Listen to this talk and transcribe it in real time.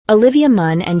Olivia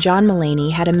Munn and John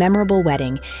Mulaney had a memorable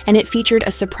wedding, and it featured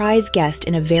a surprise guest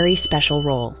in a very special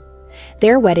role.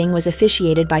 Their wedding was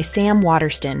officiated by Sam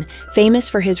Waterston, famous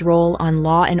for his role on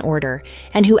Law and Order,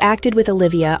 and who acted with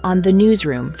Olivia on The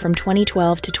Newsroom from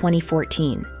 2012 to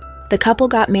 2014. The couple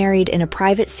got married in a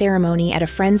private ceremony at a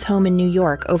friend's home in New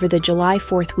York over the July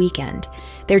 4th weekend.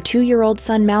 Their 2-year-old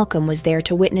son Malcolm was there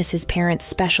to witness his parents'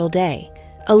 special day.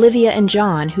 Olivia and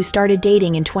John, who started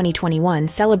dating in 2021,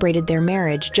 celebrated their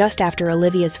marriage just after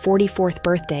Olivia's 44th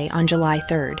birthday on July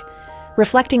 3rd.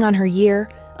 Reflecting on her year,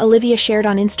 Olivia shared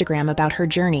on Instagram about her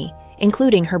journey,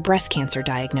 including her breast cancer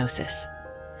diagnosis.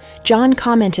 John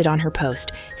commented on her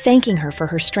post, thanking her for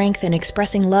her strength and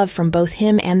expressing love from both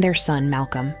him and their son,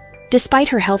 Malcolm. Despite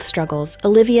her health struggles,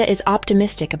 Olivia is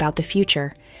optimistic about the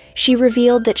future. She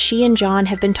revealed that she and John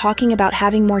have been talking about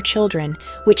having more children,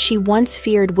 which she once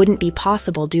feared wouldn't be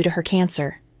possible due to her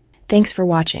cancer. Thanks for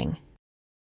watching.